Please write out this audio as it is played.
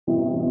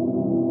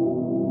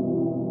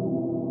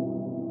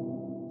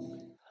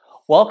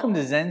Welcome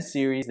to Zen's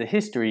series, The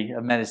History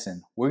of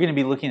Medicine. We're going to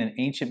be looking at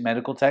ancient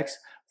medical texts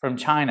from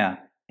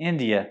China,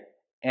 India,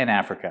 and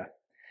Africa.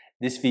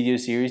 This video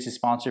series is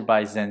sponsored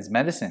by Zen's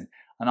Medicine,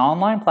 an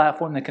online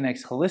platform that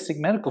connects holistic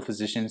medical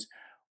physicians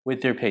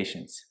with their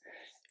patients.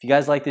 If you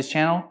guys like this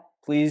channel,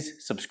 please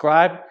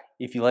subscribe.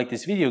 If you like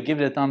this video, give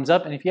it a thumbs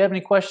up. And if you have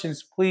any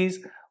questions, please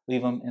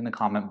leave them in the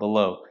comment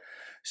below.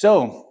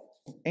 So,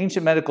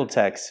 ancient medical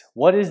texts.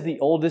 What is the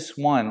oldest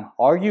one?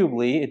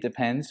 Arguably, it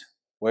depends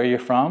where you're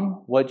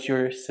from, what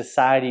your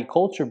society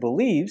culture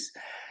believes,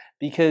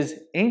 because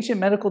ancient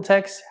medical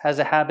text has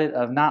a habit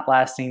of not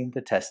lasting the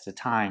test of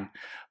time.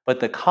 But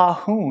the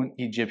Kahun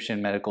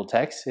Egyptian medical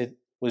text, it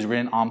was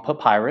written on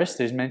papyrus.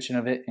 There's mention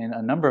of it in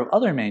a number of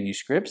other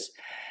manuscripts.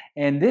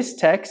 And this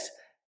text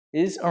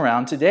is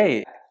around today.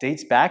 It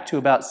dates back to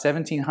about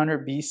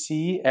 1700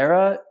 BC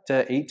era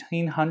to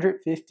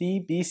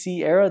 1850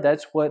 BC era.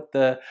 That's what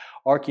the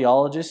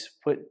archaeologists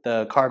put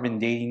the carbon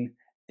dating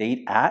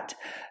date at.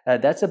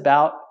 That's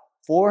about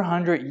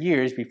 400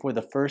 years before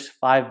the first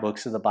 5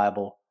 books of the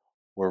Bible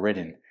were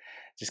written.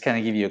 Just kind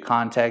of give you a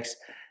context.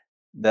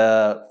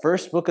 The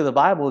first book of the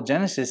Bible,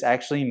 Genesis,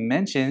 actually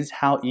mentions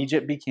how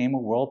Egypt became a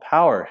world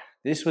power.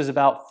 This was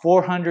about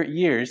 400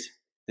 years.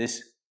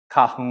 This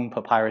Kahun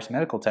Papyrus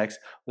medical text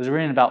was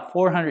written about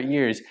 400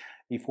 years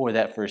before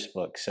that first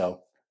book.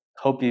 So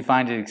hope you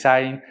find it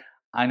exciting.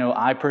 I know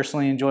I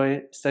personally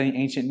enjoy studying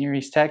ancient Near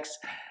East texts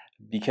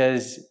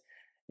because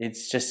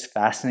it's just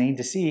fascinating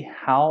to see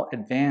how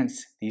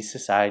advanced these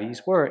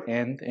societies were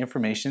and the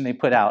information they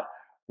put out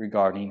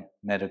regarding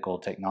medical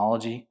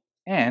technology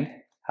and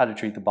how to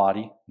treat the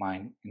body,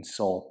 mind, and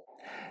soul.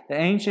 The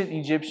ancient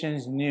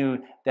Egyptians knew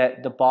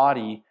that the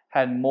body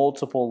had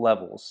multiple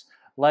levels.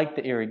 Like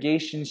the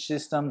irrigation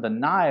system, the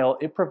Nile,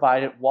 it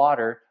provided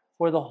water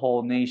for the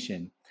whole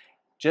nation.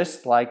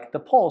 Just like the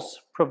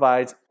pulse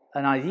provides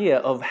an idea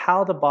of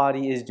how the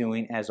body is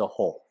doing as a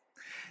whole.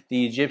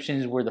 The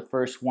Egyptians were the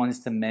first ones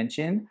to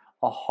mention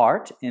a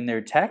heart in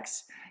their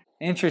texts.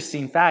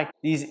 Interesting fact,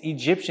 these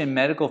Egyptian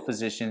medical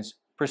physicians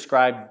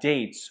prescribed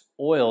dates,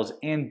 oils,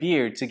 and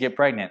beer to get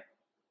pregnant.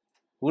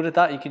 Who would have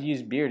thought you could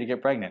use beer to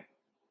get pregnant?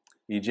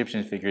 The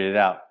Egyptians figured it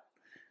out.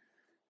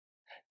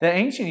 The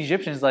ancient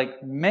Egyptians,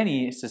 like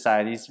many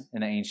societies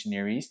in the ancient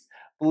Near East,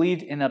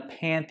 believed in a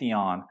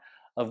pantheon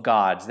of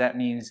gods. That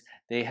means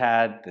they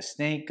had the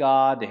snake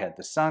god, they had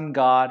the sun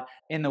god.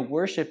 In the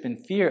worship and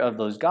fear of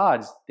those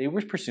gods, they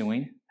were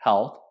pursuing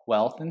health,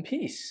 wealth, and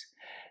peace.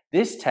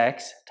 This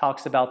text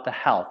talks about the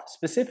health,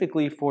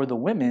 specifically for the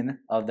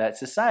women of that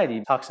society.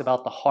 It talks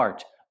about the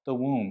heart, the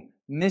womb,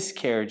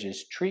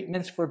 miscarriages,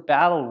 treatments for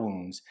battle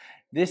wounds.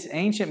 This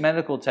ancient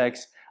medical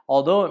text,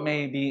 although it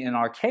may be an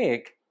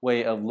archaic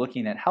way of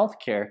looking at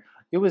healthcare,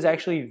 it was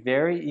actually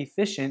very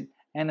efficient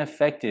and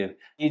effective.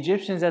 The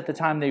Egyptians at the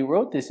time they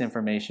wrote this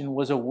information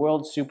was a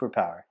world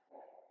superpower.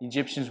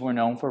 Egyptians were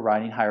known for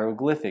writing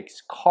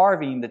hieroglyphics,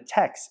 carving the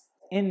text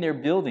in their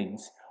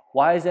buildings.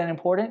 Why is that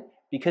important?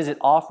 Because it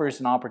offers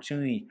an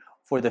opportunity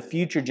for the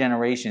future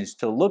generations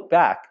to look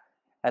back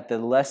at the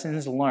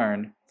lessons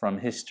learned from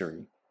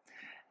history.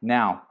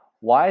 Now,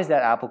 why is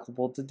that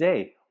applicable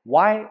today?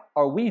 Why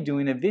are we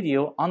doing a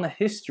video on the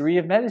history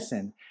of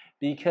medicine?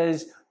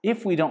 Because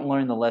if we don't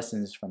learn the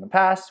lessons from the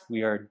past,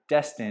 we are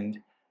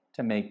destined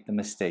to make the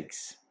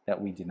mistakes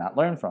that we did not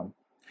learn from.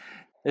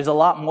 There's a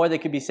lot more that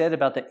could be said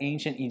about the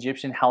ancient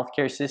Egyptian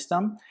healthcare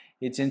system.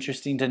 It's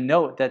interesting to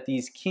note that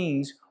these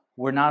kings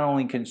were not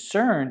only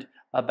concerned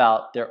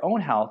about their own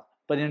health,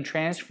 but in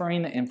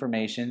transferring the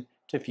information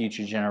to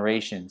future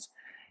generations.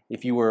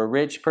 If you were a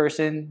rich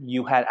person,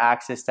 you had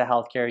access to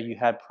healthcare, you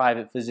had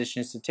private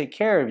physicians to take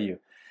care of you.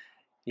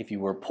 If you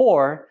were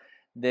poor,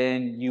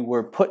 then you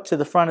were put to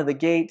the front of the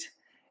gate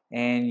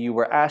and you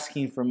were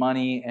asking for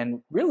money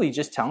and really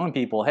just telling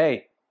people,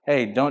 hey,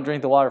 don't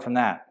drink the water from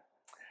that.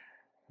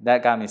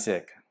 That got me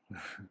sick.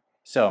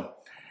 So,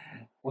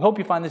 we hope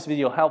you find this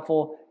video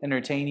helpful,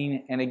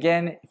 entertaining, and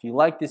again, if you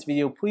like this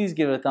video, please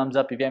give it a thumbs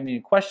up. If you have any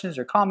questions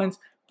or comments,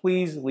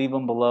 please leave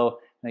them below.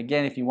 And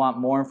again, if you want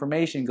more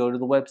information, go to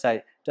the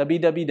website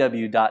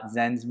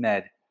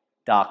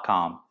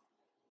www.zensmed.com.